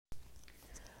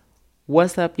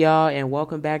What's up, y'all, and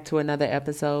welcome back to another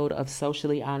episode of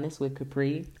Socially Honest with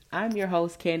Capri. I'm your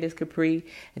host, Candace Capri,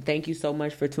 and thank you so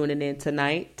much for tuning in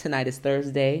tonight. Tonight is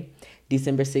Thursday,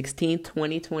 December 16th,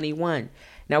 2021.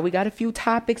 Now, we got a few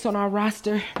topics on our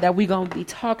roster that we're going to be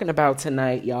talking about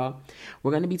tonight, y'all.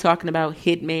 We're going to be talking about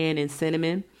Hitman and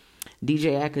Cinnamon,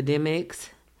 DJ Academics,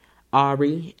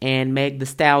 Ari, and Meg the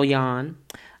Stallion.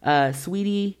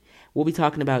 Sweetie, we'll be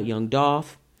talking about Young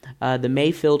Dolph, the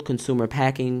Mayfield Consumer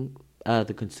Packing,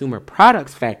 the Consumer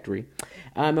Products Factory.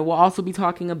 And we'll also be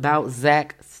talking about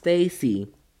Zach Stacy.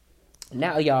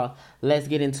 Now, y'all, let's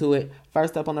get into it.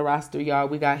 First up on the roster, y'all,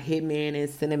 we got Hitman and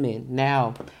Cinnamon.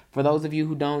 Now, for those of you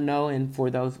who don't know, and for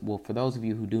those of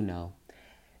you who do know,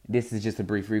 this is just a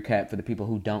brief recap for the people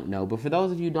who don't know. But for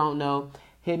those of you who don't know,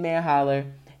 Hitman Holler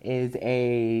is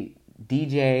a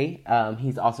DJ.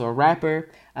 He's also a rapper.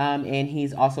 And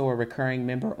he's also a recurring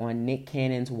member on Nick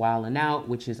Cannon's Wildin' Out,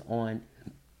 which is on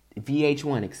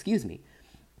VH1,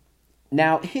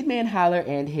 Now, Hitman Holler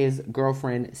and his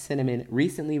girlfriend Cinnamon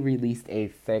recently released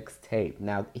a sex tape.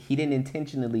 Now, he didn't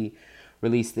intentionally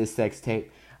release this sex tape.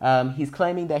 He's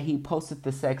claiming that he posted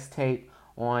the sex tape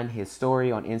on his story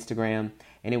on Instagram,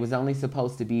 and it was only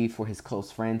supposed to be for his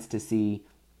close friends to see,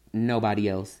 nobody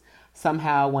else.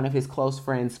 Somehow, one of his close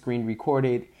friends screen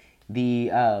recorded the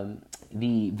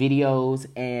videos,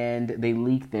 and they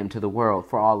leaked them to the world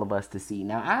for all of us to see.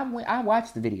 Now, I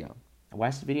watched the video. I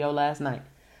watched the video last night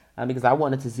because I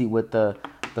wanted to see what the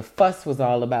fuss was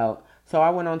all about. So I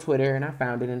went on Twitter and I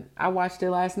found it, and I watched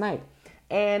it last night.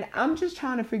 And I'm just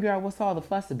trying to figure out what's all the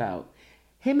fuss about.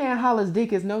 Hitman Holler's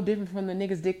dick is no different from the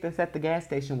nigga's dick that's at the gas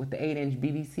station with the 8-inch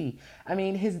BBC. I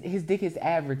mean, his dick is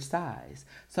average size.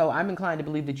 So I'm inclined to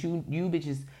believe that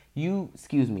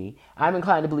I'm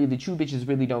inclined to believe that you bitches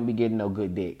really don't be getting no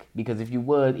good dick. Because if you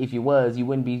wouldn't be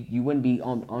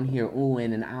on here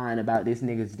oohing and ahhing about this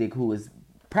nigga's dick, who is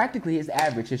practically his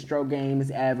average. His stroke game is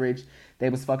average.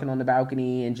 They was fucking on the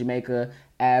balcony in Jamaica,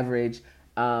 average.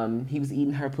 He was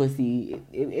eating her pussy.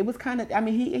 It was kind of, I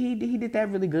mean, he did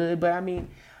that really good. But I mean,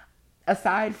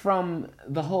 aside from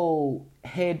the whole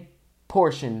head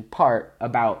portion part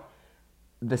about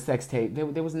the sex tape,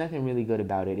 there was nothing really good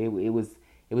about it. It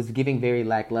was giving very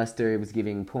lackluster. It was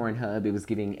giving Pornhub. It was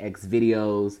giving X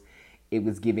videos. It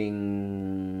was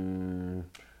giving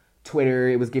Twitter.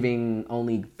 It was giving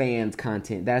OnlyFans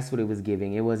content. That's what it was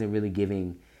giving. It wasn't really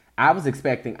giving. I was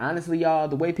expecting, honestly, y'all,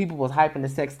 the way people was hyping the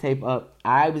sex tape up,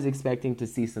 I was expecting to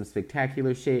see some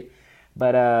spectacular shit,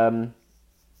 but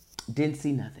didn't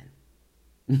see nothing.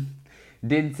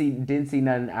 didn't see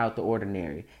nothing out the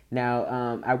ordinary.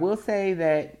 Now, I will say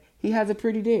that he has a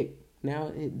pretty dick.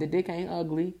 Now, the dick ain't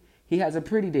ugly. He has a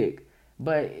pretty dick,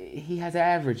 but he has an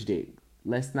average dick.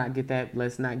 Let's not get that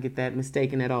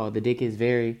mistaken at all. The dick is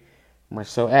very much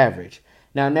so average.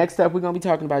 Now, next up, we're going to be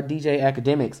talking about DJ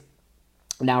Academics.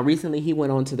 Now, recently, he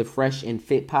went on to the Fresh and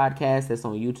Fit podcast that's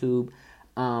on YouTube.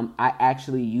 I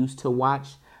actually used to watch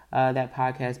that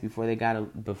podcast before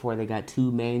they got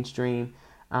too mainstream.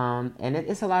 And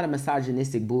it's a lot of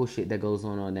misogynistic bullshit that goes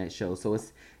on that show. So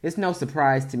it's no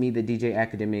surprise to me that DJ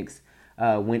Academics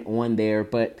went on there.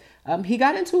 But he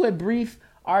got into a brief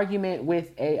argument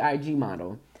with a IG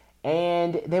model,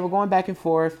 and they were going back and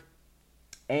forth,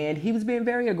 and he was being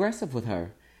very aggressive with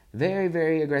her. Very,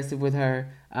 very aggressive with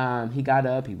her. He got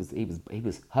up. He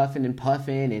was huffing and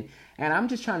puffing, and I'm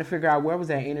just trying to figure out where was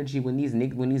that energy when these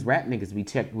rap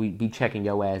niggas be checking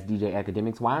your ass, DJ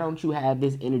Academics. Why don't you have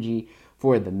this energy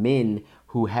for the men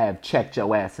who have checked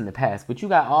your ass in the past? But you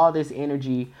got all this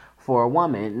energy for a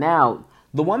woman. Now,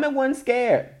 the woman wasn't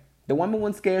scared.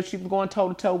 She was going toe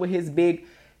to toe with his big,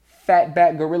 fat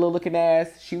back gorilla looking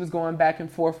ass. She was going back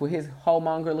and forth with his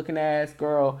homemonger looking ass.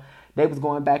 Girl, they was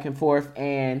going back and forth,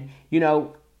 and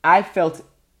I felt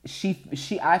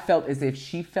as if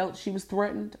she felt she was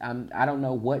threatened. I don't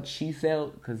know what she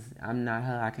felt because I'm not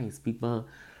her. I can't speak for her.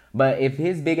 But if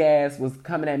his big ass was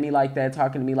coming at me like that,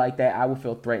 talking to me like that, I would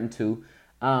feel threatened too.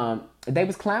 They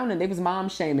was clowning. They was mom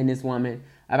shaming this woman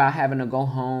about having to go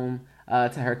home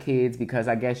to her kids because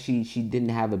I guess she didn't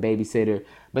have a babysitter.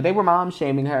 But they were mom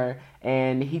shaming her,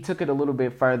 and he took it a little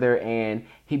bit further, and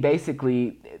he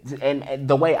basically, and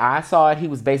the way I saw it, he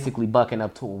was basically bucking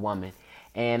up to a woman.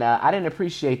 And I didn't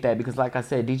appreciate that because, like I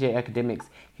said, DJ Academics,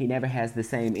 he never has the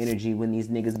same energy when these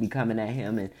niggas be coming at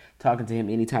him and talking to him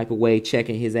any type of way,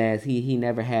 checking his ass. He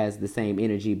never has the same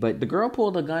energy. But the girl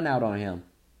pulled a gun out on him.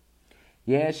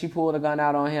 Yeah, she pulled a gun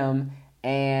out on him,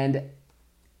 and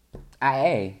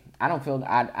I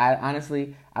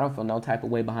honestly don't feel no type of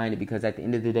way behind it because at the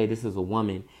end of the day, this is a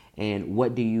woman. And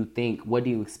what do you think? What do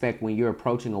you expect when you're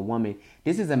approaching a woman?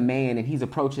 This is a man, and he's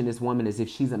approaching this woman as if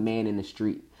she's a man in the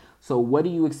street. So what do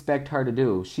you expect her to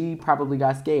do? She probably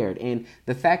got scared. And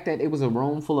the fact that it was a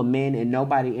room full of men and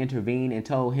nobody intervened and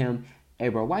told him, hey,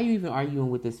 bro, why you even arguing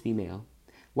with this female?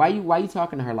 Why you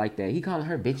talking to her like that? He calling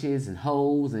her bitches and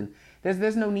hoes, and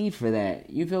there's no need for that.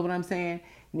 You feel what I'm saying?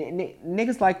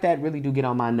 Niggas like that really do get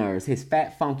on my nerves. His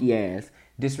fat, funky ass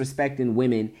disrespecting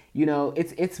women. You know,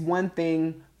 it's one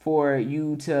thing for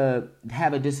you to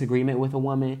have a disagreement with a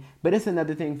woman, but it's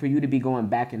another thing for you to be going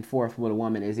back and forth with a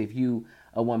woman as if you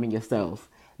a woman yourself.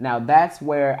 Now, that's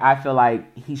where I feel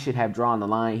like he should have drawn the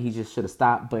line. He just should have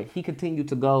stopped, but he continued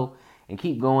to go and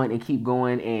keep going and keep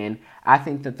going. And I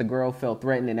think that the girl felt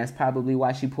threatened, and that's probably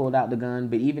why she pulled out the gun.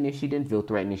 But even if she didn't feel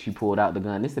threatened and she pulled out the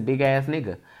gun, it's a big ass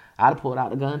nigga. I'd have pulled out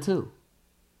the gun too.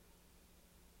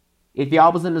 If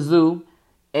y'all was in the zoo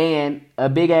and a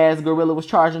big ass gorilla was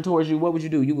charging towards you, what would you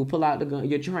do? You would pull out the gun,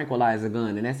 your tranquilizer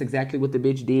gun. And that's exactly what the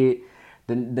bitch did.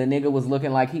 The nigga was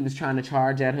looking like he was trying to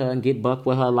charge at her and get bucked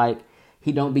with her, like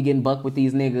he don't be getting bucked with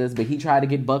these niggas. But he tried to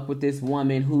get bucked with this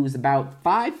woman who's about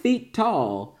 5 feet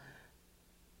tall,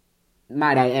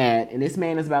 might I add. And this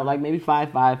man is about like maybe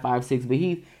 5'5", 5'6",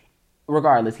 but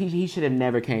regardless, he should have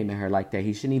never came at her like that.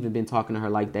 He shouldn't even been talking to her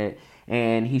like that.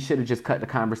 And he should have just cut the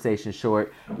conversation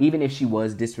short. Even if she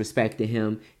was disrespecting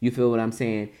him, you feel what I'm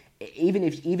saying? Even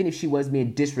if she was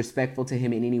being disrespectful to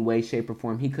him in any way, shape, or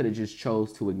form, he could have just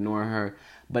chose to ignore her.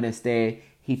 But instead,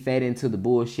 he fed into the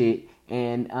bullshit,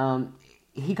 and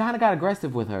he kind of got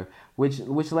aggressive with her, which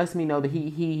lets me know that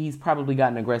he's probably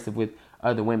gotten aggressive with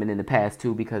other women in the past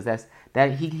too, because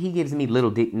he gives me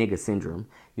little dick nigga syndrome.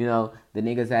 You know, the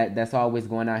niggas that's always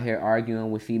going out here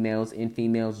arguing with females in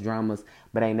females dramas,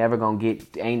 but ain't never gonna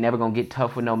get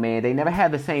tough with no man. They never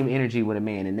have the same energy with a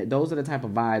man, and those are the type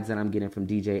of vibes that I'm getting from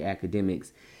DJ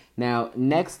Academics. Now,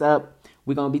 next up,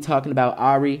 we're gonna be talking about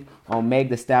Ari on Meg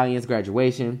Thee Stallion's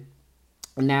graduation.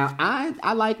 Now,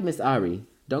 I like Miss Ari.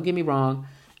 Don't get me wrong,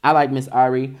 I like Miss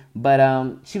Ari, but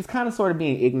she was kind of sort of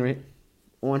being ignorant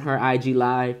on her IG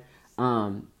live.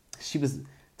 She was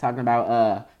talking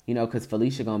about because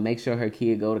Felicia gonna make sure her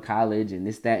kid go to college and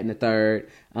this, that, and the third.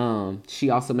 She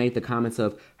also made the comments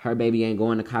of her baby ain't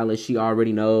going to college. She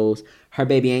already knows. Her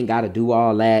baby ain't got to do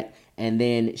all that. And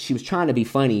then she was trying to be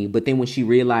funny, but then when she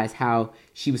realized how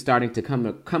she was starting to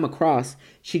come across,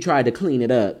 she tried to clean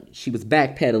it up. She was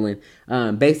backpedaling,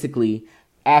 basically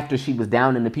after she was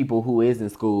downing the people who is in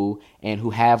school and who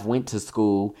have went to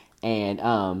school, and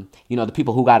the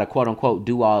people who got to quote unquote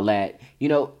do all that.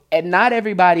 And not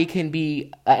everybody can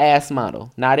be an ass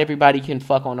model. Not everybody can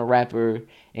fuck on a rapper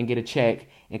and get a check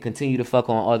and continue to fuck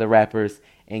on other rappers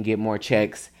and get more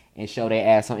checks and show their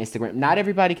ass on Instagram. Not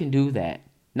everybody can do that.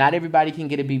 Not everybody can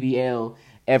get a BBL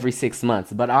every 6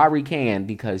 months, but Ari can,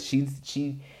 because she's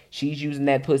using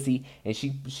that pussy, and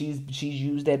she's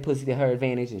used that pussy to her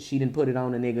advantage, and she didn't put it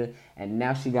on a nigga, and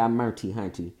now she got Murty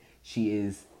Hunty. She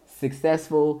is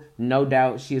successful, no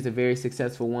doubt. She is a very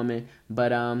successful woman,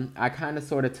 but I kind of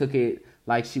sort of took it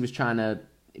like she was trying to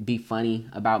be funny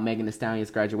about Megan Thee Stallion's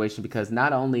graduation, because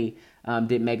not only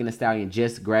did Megan Thee Stallion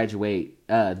just graduate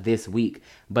this week,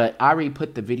 but Ari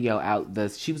put the video out.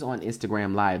 She was on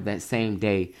Instagram Live that same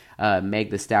day Meg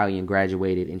Thee Stallion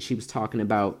graduated, and she was talking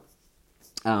about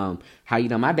how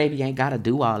my baby ain't gotta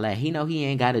do all that. He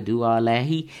ain't gotta do all that.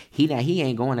 He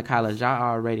ain't going to college. I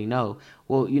already know.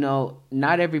 Well,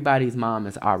 not everybody's mom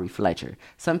is Ari Fletcher.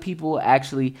 Some people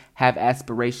actually have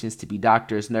aspirations to be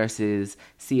doctors, nurses,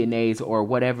 CNAs, or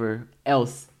whatever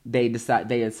else they decide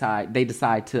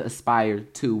to aspire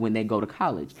to when they go to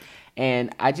college.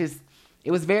 And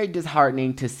it was very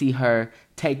disheartening to see her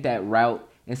take that route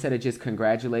instead of just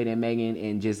congratulating Megan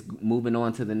and just moving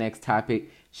on to the next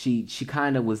topic. She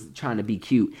kind of was trying to be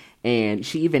cute, and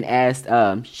she even asked.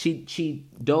 She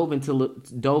dove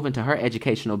into her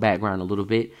educational background a little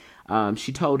bit.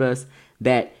 She told us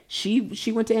that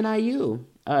she went to NIU,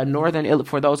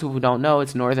 for those who don't know,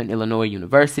 it's Northern Illinois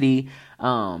University.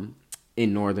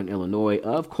 In Northern Illinois,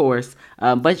 of course.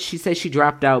 But she said she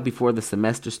dropped out before the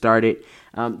semester started.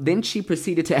 Then she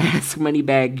proceeded to ask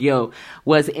Moneybagg Yo,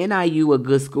 was NIU a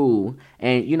good school?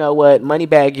 And you know what?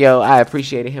 Moneybagg Yo, I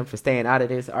appreciated him for staying out of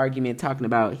this argument, talking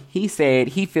about, he said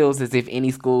he feels as if any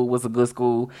school was a good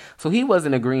school. So he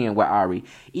wasn't agreeing with Ari.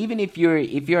 Even if you're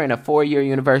in a 4-year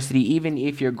university, even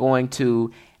if you're going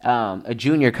to a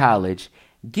junior college,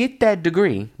 get that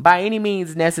degree by any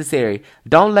means necessary.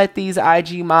 Don't let these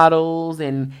IG models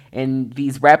and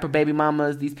these rapper baby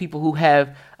mamas, these people who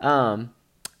have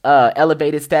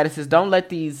elevated statuses, don't let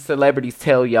these celebrities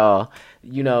tell y'all,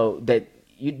 that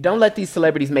you don't let these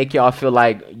celebrities make y'all feel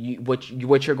like what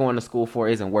you're going to school for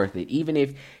isn't worth it. Even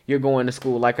if you're going to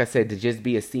school, like I said, to just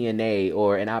be a CNA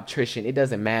or an obstetrician, it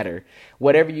doesn't matter.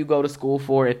 Whatever you go to school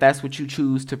for, if that's what you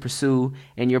choose to pursue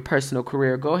in your personal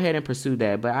career, go ahead and pursue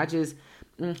that. But I just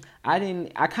kind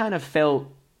of felt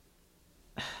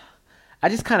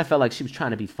like she was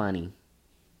trying to be funny.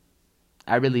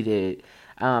 I really did.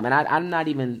 And I'm not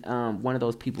even one of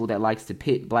those people that likes to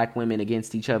pit black women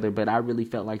against each other, but I really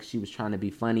felt like she was trying to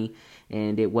be funny,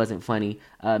 and it wasn't funny.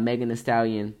 Megan Thee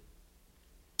Stallion,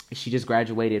 she just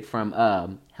graduated from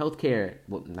healthcare.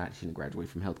 Well, she didn't graduate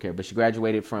from healthcare, but she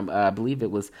graduated from, I believe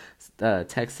it was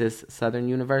Texas Southern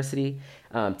University,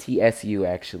 TSU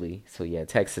actually. So yeah,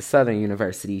 Texas Southern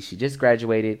University. She just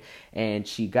graduated, and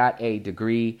she got a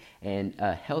degree in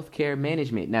healthcare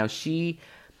management. Now she's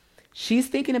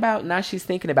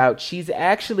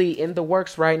actually in the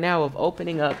works right now of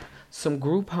opening up some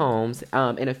group homes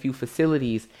in a few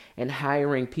facilities and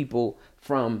hiring people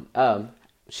from,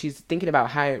 she is going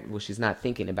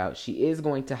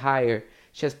to hire,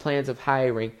 she has plans of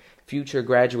hiring future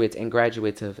graduates and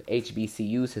graduates of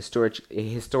HBCUs,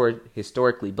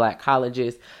 historically black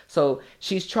colleges. So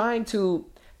she's trying to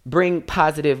bring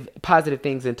positive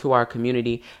things into our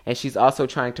community, and she's also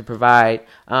trying to provide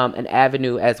an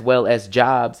avenue as well as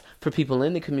jobs for people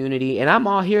in the community, and I'm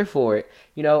all here for it.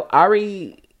 You know,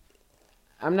 Ari,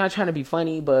 I'm not trying to be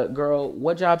funny, but girl,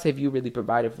 what jobs have you really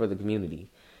provided for the community?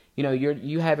 You know,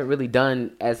 you haven't really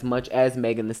done as much as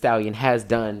Megan Thee Stallion has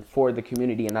done for the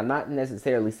community, and I'm not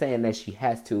necessarily saying that she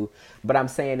has to, but I'm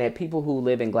saying that people who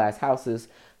live in glass houses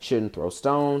shouldn't throw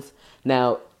stones.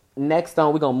 Now, next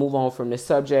on, we're going to move on from this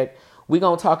subject. We're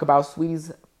going to talk about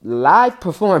Sweetie's live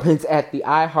performance at the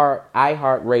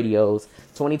iHeart Radio's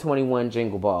 2021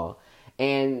 Jingle Ball.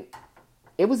 And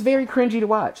it was very cringy to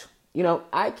watch. You know,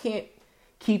 I can't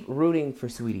keep rooting for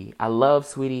Sweetie. I love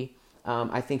Sweetie.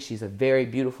 I think she's a very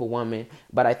beautiful woman,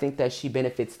 but I think that she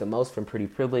benefits the most from pretty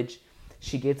privilege.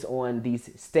 She gets on these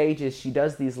stages, she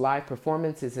does these live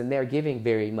performances, and they're giving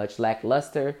very much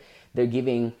lackluster. They're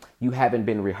giving, you haven't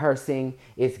been rehearsing.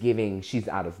 It's giving, she's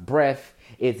out of breath.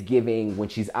 It's giving, when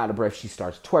she's out of breath, she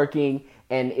starts twerking.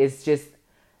 And it's just,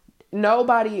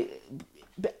 nobody,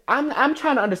 I'm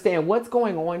trying to understand what's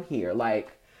going on here.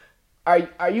 Like, are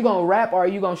you going to rap, or are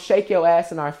you going to shake your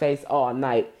ass in our face all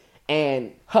night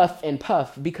and huff and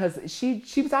puff? Because she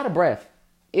was out of breath.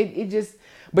 It just,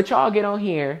 but y'all get on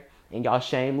here and y'all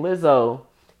shame Lizzo.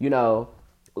 You know,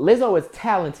 Lizzo is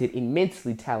talented,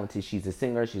 immensely talented. She's a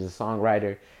singer, she's a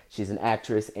songwriter, she's an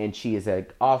actress, and she is an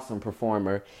awesome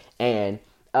performer. And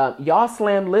y'all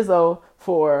slammed Lizzo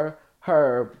for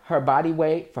her body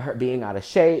weight, for her being out of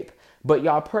shape, but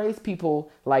y'all praise people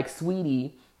like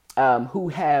Sweetie, who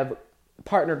have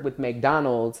partnered with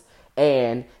McDonald's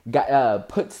and got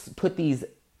put these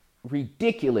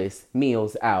ridiculous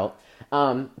meals out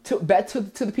to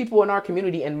the people in our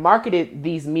community, and marketed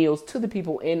these meals to the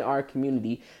people in our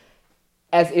community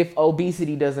as if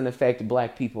obesity doesn't affect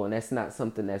black people, and that's not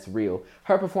something that's real.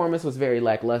 Her performance was very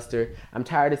lackluster. I'm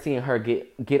tired of seeing her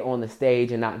get on the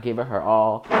stage and not give it her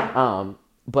all.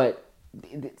 But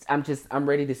I'm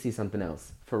ready to see something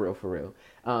else, for real.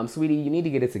 Sweetie, you need to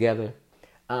get it together.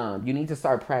 You need to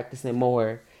start practicing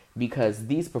more, because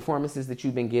these performances that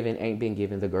you've been giving ain't been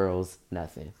giving the girls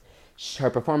nothing. Her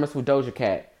performance with Doja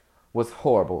Cat was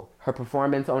horrible. Her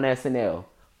performance on SNL,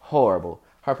 horrible.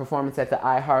 Her performance at the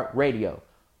iHeart Radio,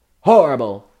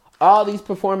 horrible. All these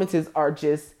performances are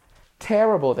just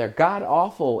terrible. They're god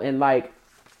awful. And like,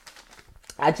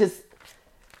 I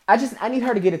need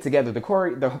her to get it together.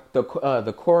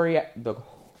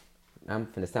 I'm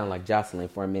finna sound like Jocelyn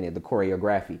for a minute. The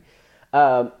choreography,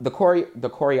 the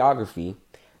choreography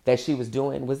that she was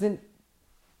doing wasn't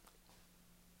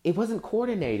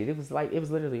coordinated. It was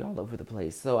literally all over the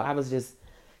place. So I'm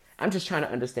just trying to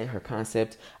understand her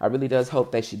concept. I really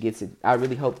hope that she gets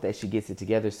it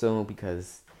together soon,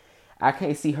 because I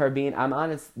can't see her being, I'm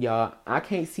honest, y'all, I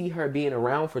can't see her being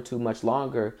around for too much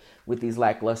longer with these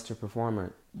lackluster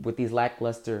performances.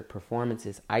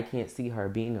 I can't see her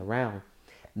being around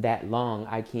that long.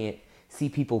 I can't see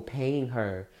people paying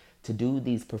her to do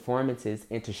these performances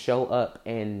and to show up,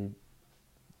 and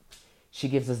she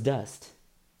gives us dust.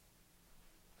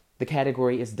 The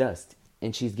category is dust,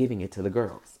 and she's giving it to the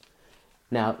girls.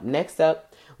 Now, next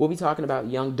up, we'll be talking about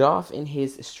Young Dolph and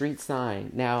his street sign.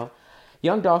 Now,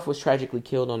 Young Dolph was tragically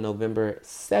killed on November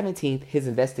 17th. His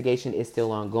investigation is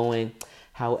still ongoing.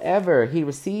 However, he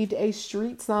received a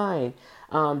street sign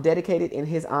dedicated in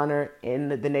his honor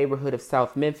in the neighborhood of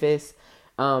South Memphis.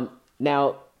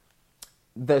 Now,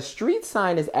 The street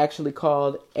sign is actually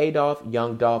called Adolph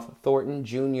Young Dolph Thornton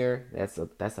Jr.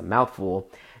 That's a mouthful.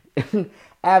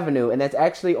 Avenue, and that's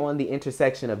actually on the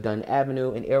intersection of Dunn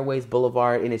Avenue and Airways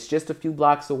Boulevard, and it's just a few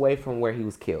blocks away from where he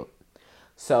was killed.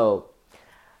 So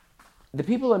the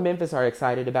people in Memphis are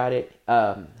excited about it,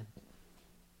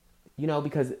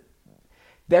 because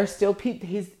there's still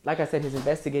like I said, his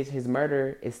investigation, his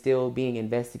murder is still being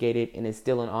investigated, and it's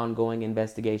still an ongoing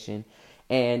investigation.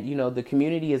 And, the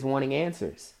community is wanting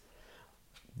answers.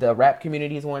 The rap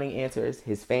community is wanting answers.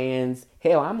 His fans,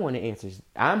 hell, I'm wanting answers.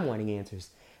 I'm wanting answers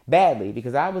badly,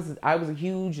 because I was a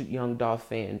huge Young Dolph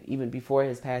fan even before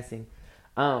his passing.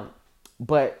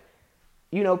 But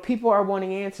people are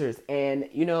wanting answers, and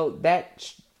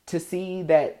that to see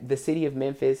that the city of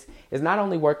Memphis is not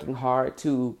only working hard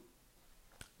to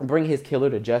bring his killer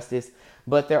to justice,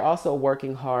 but they're also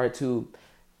working hard to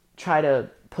try to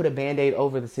put a Band-Aid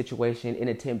over the situation in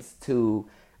attempts to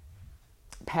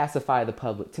pacify the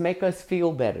public, to make us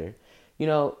feel better,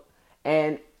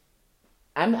 and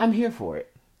I'm here for it.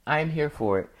 I'm here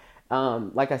for it.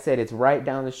 Like I said, it's right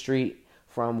down the street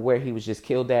from where he was just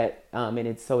killed at, and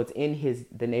it's in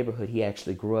the neighborhood he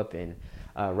actually grew up in,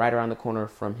 right around the corner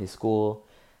from his school,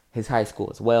 his high school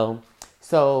as well.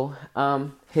 So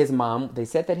his mom, they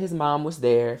said that his mom was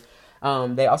there.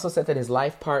 They also said that his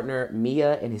life partner,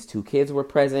 Mia, and his 2 kids were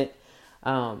present.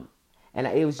 And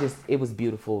it was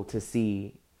beautiful to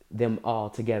see them all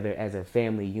together as a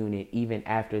family unit, even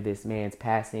after this man's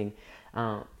passing.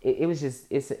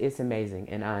 It's amazing.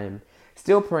 And I'm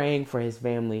still praying for his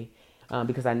family,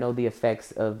 because I know the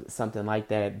effects of something like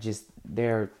that,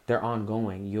 they're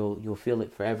ongoing. You'll feel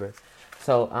it forever.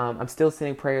 So I'm still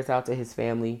sending prayers out to his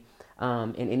family,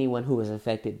 and anyone who was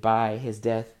affected by his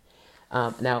death.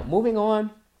 Now, moving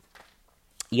on,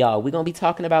 y'all, we're going to be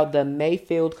talking about the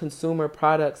Mayfield Consumer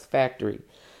Products Factory.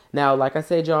 Now, like I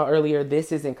said, y'all, earlier,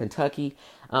 this is in Kentucky.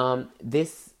 We're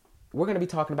going to be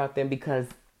talking about them because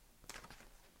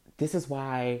this is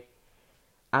why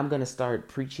I'm going to start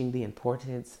preaching the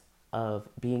importance of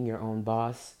being your own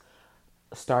boss,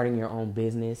 starting your own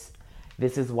business.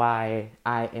 This is why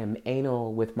I am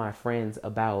anal with my friends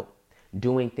about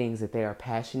doing things that they are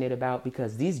passionate about,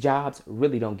 because these jobs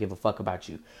really don't give a fuck about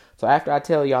you. So after I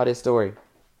tell y'all this story,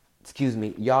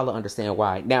 y'all will understand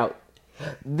why. Now,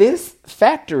 this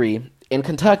factory in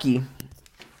Kentucky,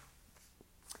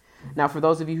 now for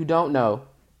those of you who don't know,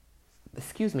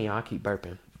 I'll keep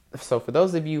burping. So for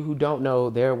those of you who don't know,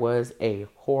 there was a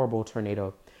horrible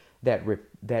tornado that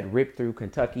ripped through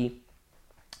Kentucky.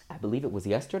 I believe it was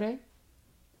yesterday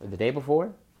or the day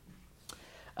before.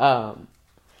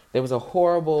 There was a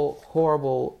horrible,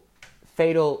 horrible,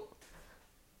 fatal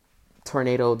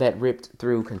tornado that ripped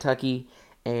through Kentucky,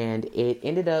 and it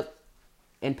ended up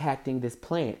impacting this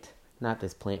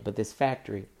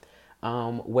factory,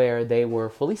 where they were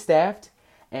fully staffed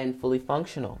and fully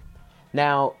functional.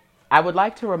 Now, I would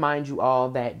like to remind you all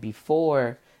that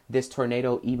before this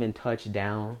tornado even touched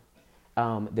down,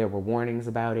 there were warnings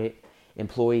about it.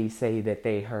 Employees say that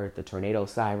they heard the tornado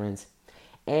sirens,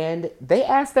 and they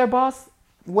asked their boss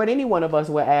what any one of us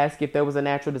would ask if there was a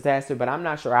natural disaster, but I'm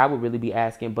not sure I would really be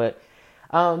asking. But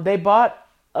they brought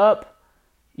up,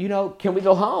 can we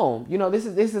go home? This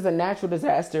is a natural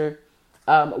disaster.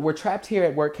 We're trapped here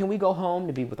at work. Can we go home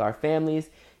to be with our families?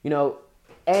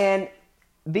 And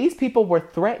these people were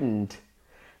threatened.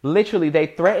 Literally, they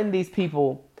threatened these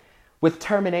people with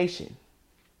termination.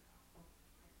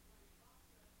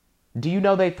 Do you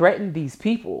know they threatened these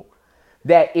people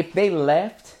that if they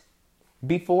left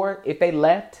their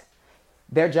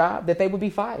job, that they would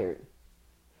be fired?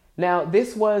 Now,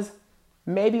 this was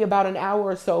maybe about an hour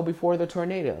or so before the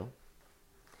tornado.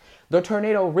 The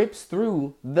tornado rips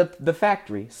through the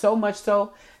factory, so much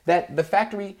so that the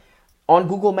factory on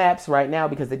Google Maps right now,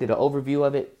 because they did an overview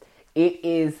of it, it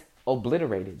is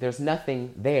obliterated. There's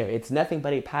nothing there. It's nothing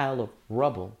but a pile of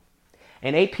rubble.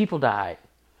 And 8 people died.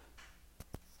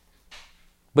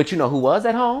 But you know who was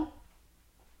at home?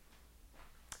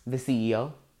 The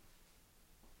CEO.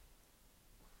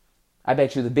 I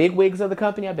bet you the big wigs of the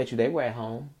company, I bet you they were at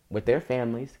home with their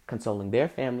families, consoling their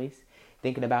families,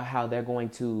 thinking about how they're going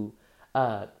to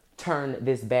turn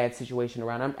this bad situation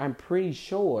around. I'm pretty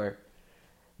sure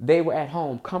they were at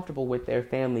home comfortable with their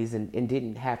families and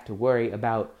didn't have to worry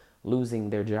about losing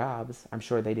their jobs. I'm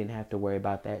sure they didn't have to worry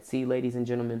about that. See, ladies and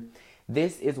gentlemen,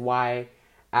 this is why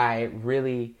I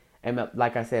really am,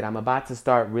 like I said, I'm about to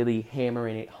start really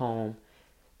hammering it home.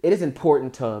 It is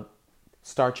important to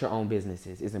start your own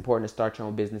businesses. It's important to start your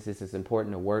own businesses. It's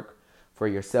important to work for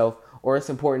yourself, or it's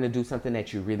important to do something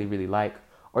that you really, really like,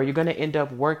 or you're going to end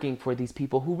up working for these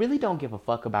people who really don't give a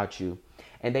fuck about you.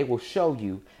 And they will show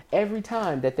you every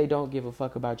time that they don't give a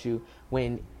fuck about you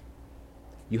when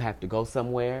you have to go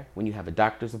somewhere, when you have a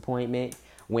doctor's appointment,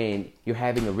 when you're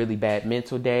having a really bad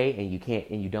mental day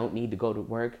and you don't need to go to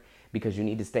work because you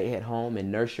need to stay at home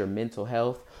and nurse your mental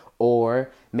health,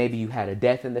 or maybe you had a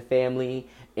death in the family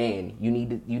and you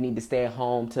need to stay at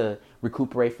home to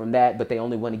recuperate from that, but they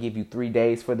only want to give you 3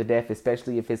 days for the death,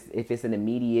 especially if it's an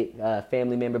immediate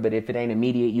family member. But if it ain't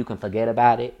immediate, you can forget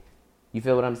about it. You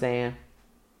feel what I'm saying?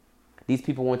 These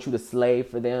people want you to slave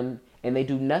for them, and they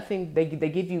do nothing. They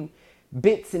give you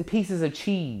bits and pieces of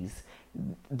cheese.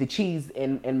 The cheese,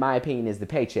 in my opinion, is the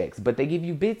paychecks, but they give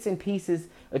you bits and pieces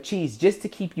of cheese just to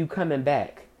keep you coming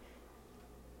back.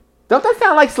 Don't that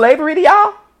sound like slavery to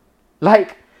y'all?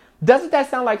 Like, doesn't that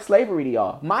sound like slavery to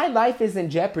y'all? My life is in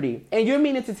jeopardy, and you're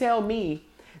meaning to tell me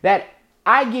that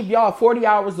I give y'all 40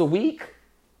 hours a week?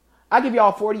 I give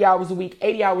y'all 40 hours a week,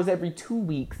 80 hours every 2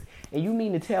 weeks, and you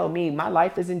mean to tell me my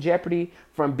life is in jeopardy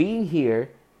from being here,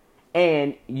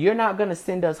 and you're not going to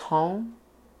send us home?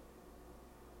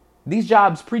 These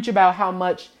jobs preach about how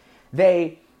much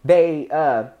they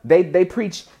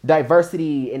preach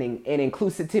diversity and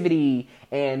inclusivity,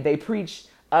 and they preach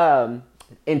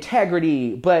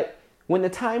integrity. But when the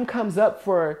time comes up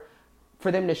for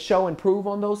them to show and prove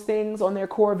on those things, on their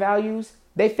core values,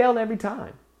 they fail every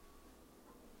time.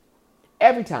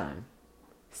 Every time.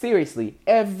 Seriously,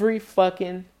 every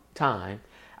fucking time.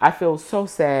 I feel so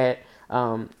sad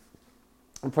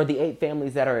for the 8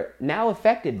 families that are now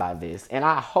affected by this. And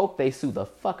I hope they sue the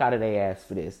fuck out of their ass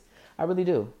for this. I really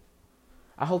do.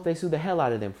 I hope they sue the hell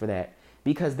out of them for that.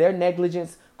 Because their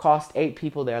negligence cost 8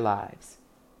 people their lives.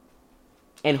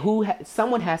 And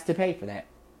someone has to pay for that.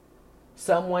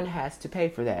 Someone has to pay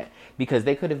for that. Because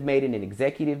they could have made an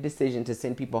executive decision to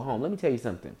send people home. Let me tell you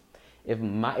something.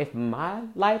 If my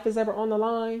life is ever on the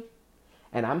line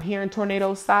and I'm hearing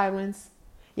tornado sirens,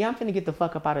 yeah, I'm finna get the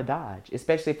fuck up out of Dodge.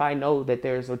 Especially if I know that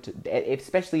there's an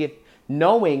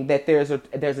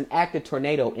active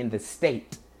tornado in the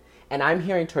state and I'm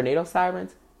hearing tornado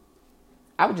sirens,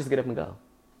 I would just get up and go.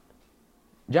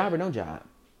 Job or no job.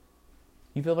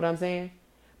 You feel what I'm saying?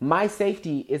 My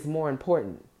safety is more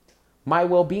important. My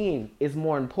well-being is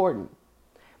more important.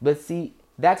 But see,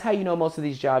 that's how you know most of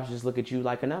these jobs just look at you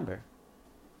like a number.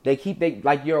 Like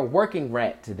you're a working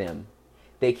rat to them.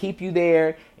 They keep you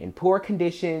there in poor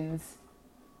conditions.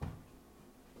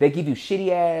 They give you shitty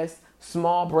ass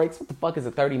small breaks. What the fuck is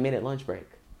a 30-minute lunch break?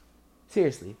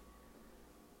 Seriously.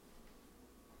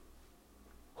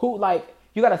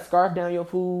 You gotta scarf down your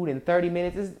food in 30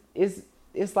 minutes.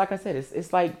 It's like I said,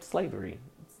 it's like slavery.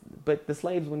 But the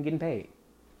slaves weren't getting paid.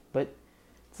 But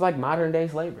it's like modern day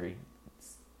slavery.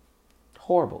 It's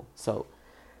horrible. So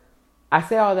I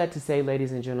say all that to say,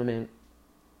 ladies and gentlemen,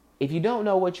 if you don't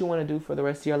know what you want to do for the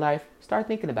rest of your life, start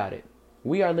thinking about it.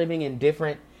 We're living in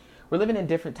different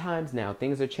times now.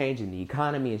 Things are changing. The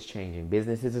economy is changing.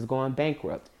 Businesses is going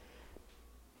bankrupt.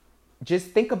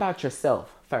 Just think about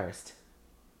yourself first.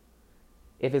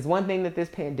 If it's one thing that this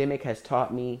pandemic has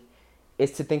taught me,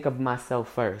 it's to think of myself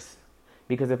first.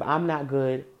 Because if I'm not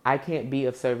good, I can't be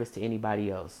of service to anybody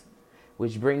else.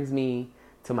 Which brings me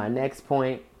to my next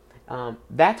point.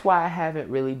 That's why I haven't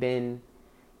really been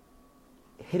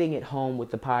hitting it home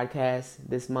with the podcast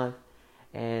this month.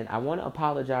 And I want to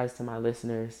apologize to my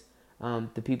listeners,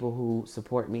 the people who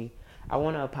support me. I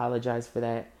want to apologize for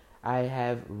that. I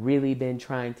have really been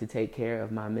trying to take care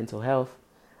of my mental health.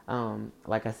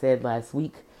 Like I said last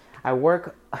week, I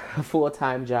work a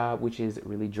full-time job, which is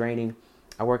really draining.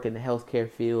 I work in the healthcare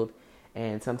field.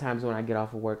 And sometimes when I get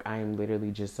off of work, I am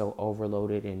literally just so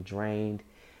overloaded and drained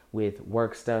with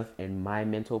work stuff and my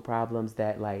mental problems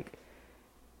that, like,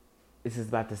 this is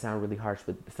about to sound really harsh,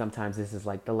 but sometimes this is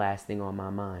like the last thing on my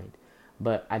mind.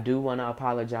 But I do want to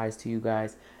apologize to you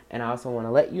guys. And I also want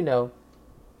to let you know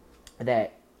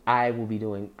that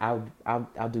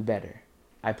I'll do better.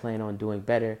 I plan on doing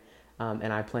better.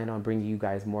 And I plan on bringing you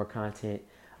guys more content,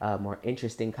 more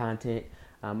interesting content.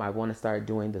 I want to start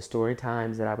doing the story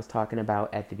times that I was talking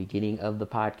about at the beginning of the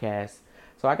podcast.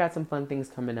 So I got some fun things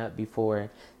coming up before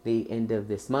the end of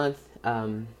this month,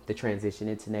 the transition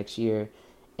into next year.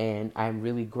 And I'm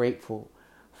really grateful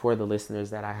for the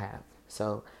listeners that I have.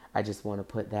 So I just want to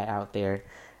put that out there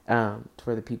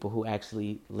for the people who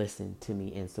actually listen to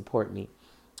me and support me.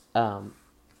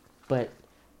 But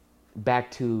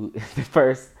back to the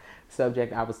first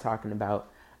subject I was talking about,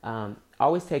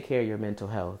 always take care of your mental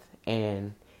health.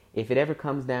 And if it ever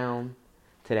comes down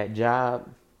to that job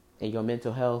and your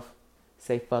mental health,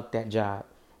 say fuck that job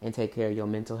and take care of your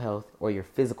mental health or your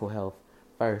physical health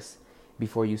first.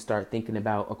 before you start thinking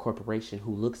about a corporation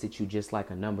who looks at you just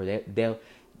like a number. They'll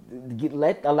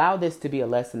allow this to be a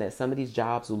lesson that some of these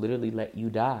jobs will literally let you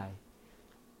die.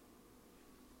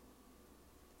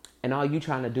 And all you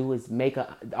trying to do is make an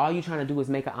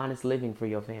honest living for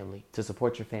your family, to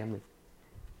support your family.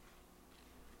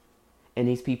 And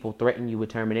these people threaten you with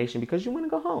termination because you want to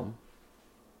go home.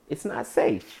 It's not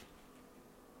safe.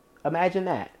 Imagine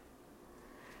that.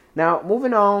 Now,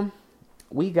 moving on,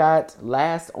 we got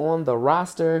last on the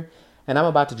roster, and I'm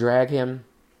about to drag him.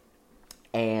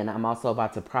 And I'm also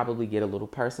about to probably get a little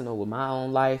personal with my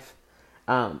own life.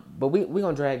 But we're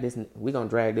going to drag this. We're going to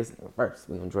drag this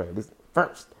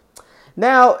first.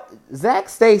 Now, Zach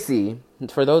Stacy,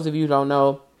 for those of you who don't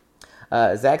know,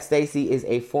 Zach Stacy is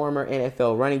a former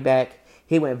NFL running back.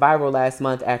 He went viral last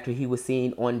month after he was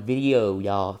seen on video,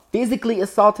 y'all, physically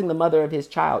assaulting the mother of his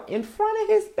child in front of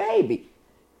his baby.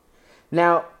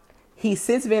 Now, he's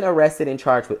since been arrested and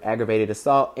charged with aggravated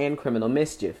assault and criminal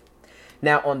mischief.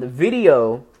 Now, on the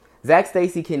video, Zach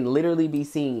Stacy can literally be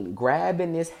seen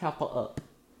grabbing this heifer up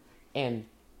and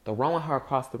throwing her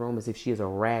across the room as if she is a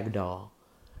rag doll.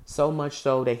 So much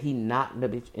so that he knocked the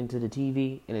bitch into the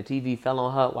TV, and the TV fell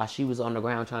on her while she was on the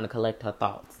ground trying to collect her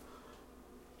thoughts.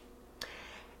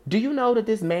 Do you know that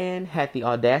this man had the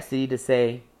audacity to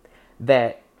say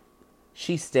that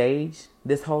she staged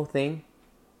this whole thing?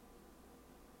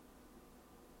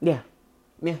 Yeah.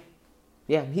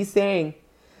 He's saying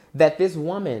that this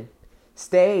woman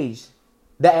staged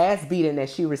the ass beating that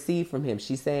she received from him.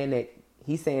 He's saying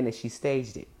that she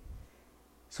staged it.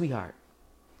 Sweetheart,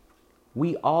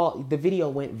 the video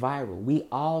went viral. We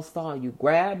all saw you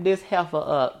grab this heifer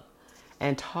up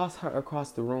and toss her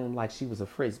across the room like she was a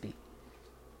frisbee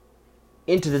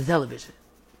into the television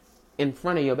in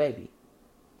front of your baby.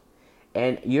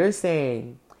 And you're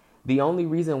saying the only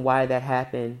reason why that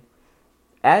happened,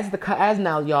 as the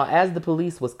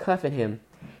police was cuffing him,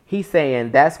 he's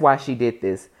saying that's why she did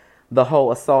this. The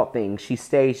whole assault thing, she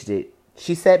staged it.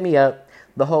 She set me up.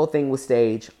 The whole thing was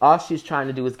staged. All she's trying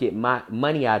to do is get my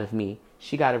money out of me.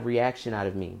 She got a reaction out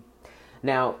of me.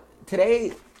 Now,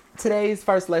 today's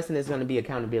first lesson is going to be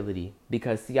accountability,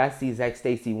 because I see Zach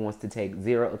Stacy wants to take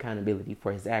zero accountability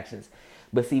for his actions.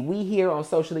 But see, we here on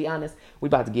Socially Honest, we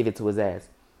about to give it to his ass.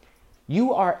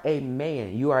 You are a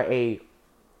man. You are a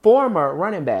former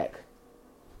running back.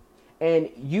 And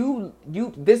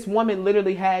this woman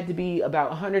literally had to be about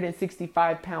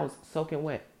 165 pounds soaking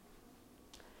wet.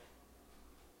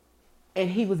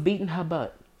 And he was beating her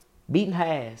butt, beating her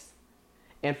ass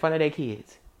in front of their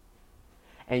kids.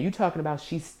 And you talking about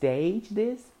she staged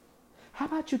this? How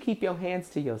about you keep your hands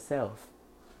to yourself?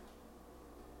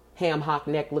 Ham hock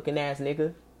neck looking ass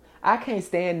nigga. I can't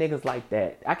stand niggas like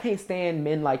that. I can't stand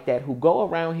men like that who go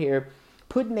around here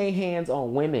putting their hands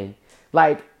on women.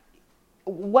 Like,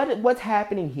 what's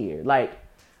happening here? Like,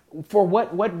 for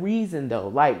what reason though?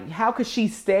 Like, how could she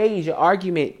stage an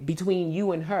argument between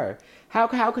you and her? How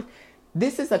could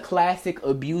this is a classic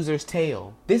abuser's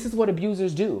tale. This is what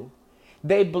abusers do.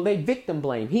 They victim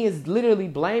blame. He is literally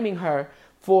blaming her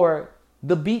for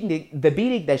the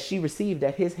beating that she received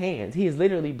at his hands. He is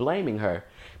literally blaming her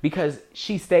because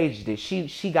she staged it.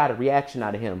 She got a reaction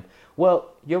out of him. Well,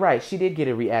 you're right. She did get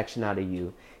a reaction out of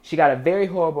you. She got a very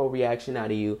horrible reaction out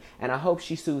of you. And I hope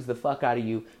she sues the fuck out of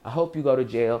you. I hope you go to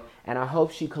jail. And I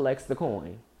hope she collects the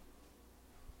coin.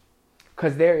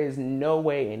 Because there is no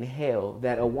way in hell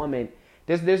that a woman...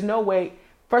 There's no way...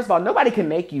 First of all, nobody can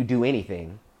make you do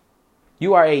anything.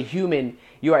 You are a human.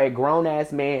 You are a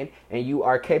grown-ass man. And you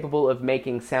are capable of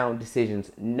making sound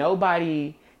decisions.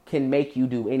 Nobody can make you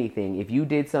do anything. If you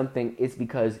did something, it's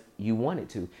because you wanted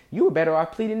to. You were better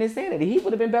off pleading insanity. He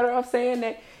would have been better off saying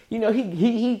that, you know,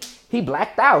 he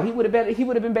blacked out. He would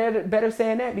have been better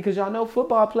saying that, because y'all know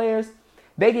football players,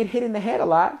 they get hit in the head a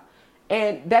lot,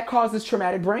 and that causes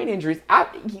traumatic brain injuries.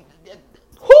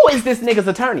 Who is this nigga's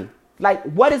attorney? Like,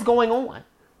 what is going on?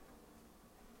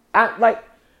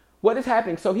 What is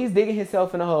happening? So he's digging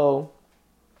himself in a hole,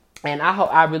 and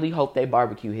I really hope they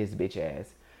barbecue his bitch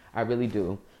ass. I really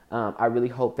do. I really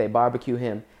hope they barbecue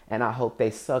him, and I hope they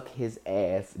suck his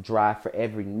ass dry for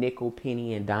every nickel,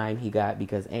 penny, and dime he got,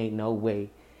 because ain't no way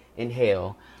in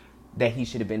hell that he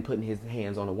should have been putting his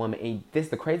hands on a woman. And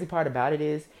the crazy part about it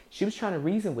is, she was trying to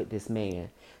reason with this man.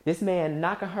 This man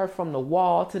knocking her from the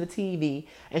wall to the TV,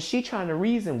 and she trying to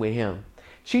reason with him.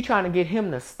 She trying to get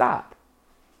him to stop.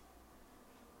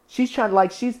 She's trying,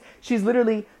 she's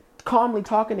literally calmly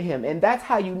talking to him. And that's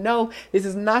how you know this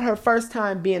is not her first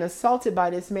time being assaulted by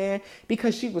this man,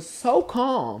 because she was so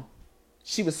calm.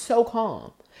 She was so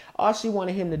calm. All she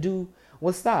wanted him to do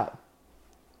was stop.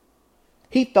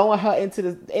 He throwing her into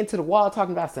the wall,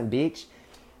 talking about some bitch.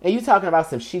 And you talking about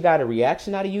some she got a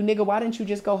reaction out of you, nigga. Why didn't you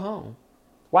just go home?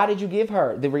 Why did you give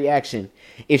her the reaction?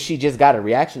 If she just got a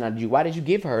reaction out of you, why did you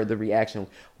give her the reaction?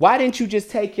 Why didn't you just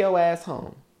take your ass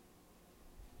home?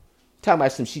 Talking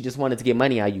about some she just wanted to get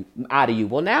money out of you.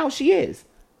 Well, now she is.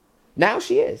 Now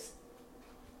she is.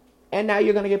 And now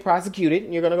you're going to get prosecuted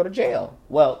and you're going to go to jail.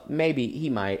 Well, maybe he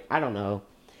might. I don't know.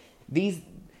 These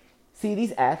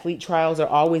athlete trials are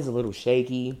always a little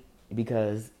shaky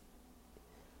because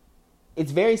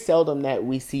it's very seldom that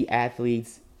we see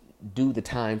athletes do the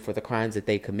time for the crimes that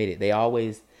they committed. They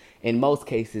always, in most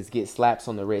cases, get slaps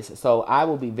on the wrist. So I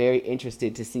will be very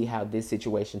interested to see how this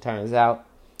situation turns out.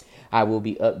 I will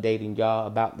be updating y'all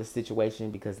about the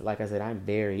situation because, like I said, I'm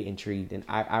very intrigued. And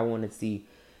I want to see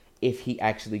if he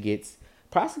actually gets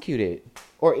prosecuted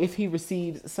or if he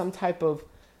receives some type of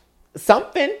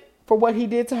something for what he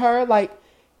did to her. Like,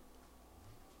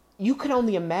 you can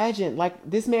only imagine, like,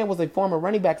 this man was a former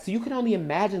running back, so you can only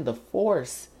imagine the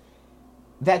force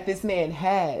that this man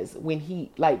has when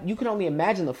he, like, you can only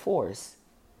imagine the force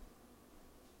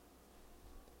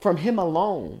from him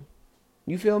alone.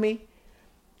 You feel me?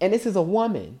 And this is a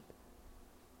woman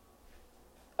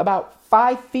about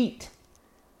 5 feet,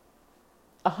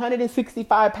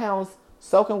 165 pounds,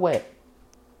 soaking wet.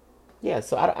 Yeah,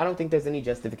 so I don't think there's any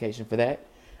justification for that.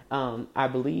 I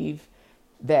believe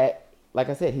that, like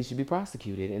I said, he should be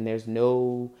prosecuted, and there's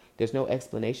no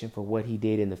explanation for what he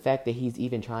did, and the fact that he's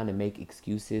even trying to make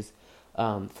excuses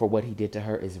for what he did to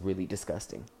her is really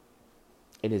disgusting.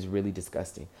 It is really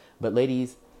disgusting. But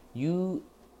ladies, and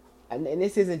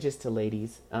this isn't just to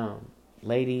ladies,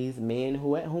 ladies, men,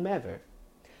 whomever.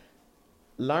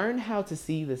 Learn how to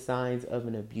see the signs of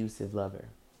an abusive lover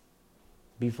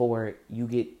before you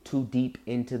get too deep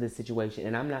into the situation.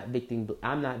 And I'm not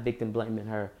victim blaming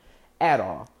her at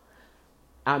all.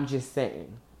 I'm just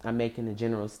saying, I'm making a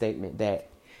general statement that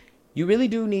you really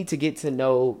do need to get to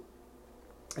know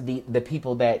the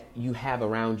people that you have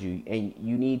around you, and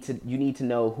you need to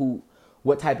know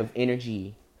what type of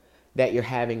energy that you're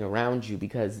having around you,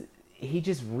 because he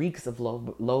just reeks of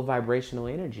low vibrational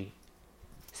energy.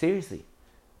 Seriously.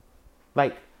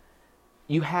 Like,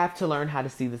 you have to learn how to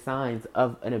see the signs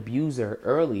of an abuser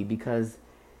early, because,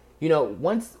 you know,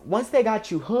 once they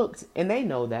got you hooked, and they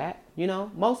know that, you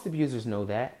know, most abusers know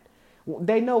that.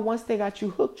 They know once they got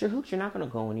you hooked, you're not going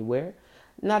to go anywhere.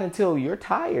 Not until you're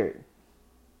tired.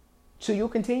 So you'll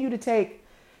continue to take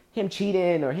him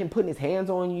cheating or him putting his hands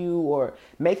on you or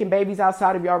making babies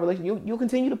outside of your relationship. You'll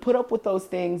continue to put up with those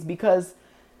things because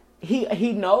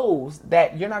he knows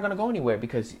that you're not going to go anywhere,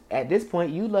 because at this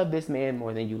point you love this man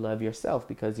more than you love yourself,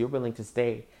 because you're willing to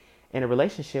stay in a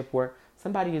relationship where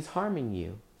somebody is harming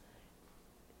you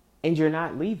and you're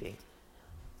not leaving.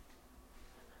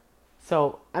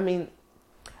 So, I mean,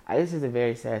 this is a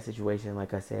very sad situation.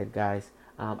 Like I said, guys,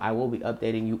 I will be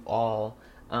updating you all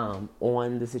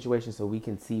on the situation so we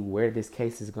can see where this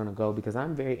case is going to go, because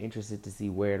I'm very interested to see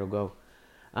where it'll go.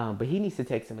 But he needs to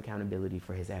take some accountability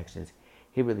for his actions.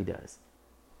 He really does.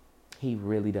 He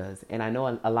really does. And I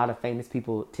know a lot of famous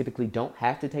people typically don't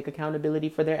have to take accountability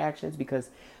for their actions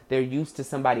because they're used to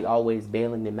somebody always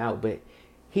bailing them out. But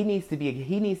he needs to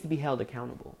be held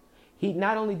accountable.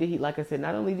 Not only did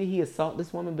he assault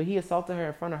this woman, but he assaulted her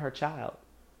in front of her child.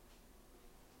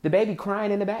 The baby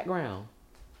crying in the background,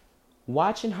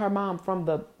 watching her mom from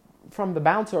the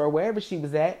bouncer or wherever she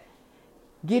was at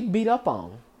get beat up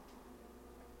on.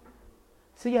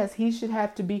 So yes, he should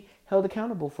have to be held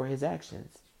accountable for his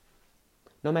actions,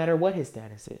 no matter what his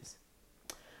status is.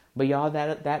 But y'all,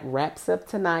 that wraps up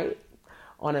tonight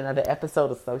on another episode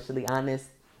of Socially Honest.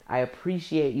 I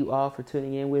appreciate you all for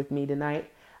tuning in with me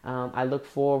tonight. I look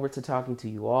forward to talking to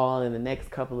you all in the next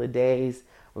couple of days.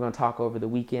 We're going to talk over the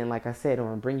weekend. Like I said, I'm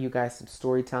going to bring you guys some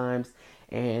story times.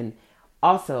 And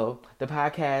also, the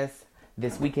podcast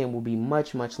this weekend will be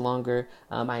much, much longer.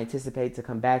 I anticipate to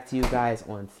come back to you guys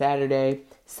on Saturday,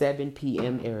 7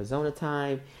 p.m. Arizona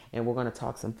time. And we're going to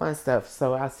talk some fun stuff.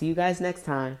 So I'll see you guys next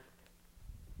time.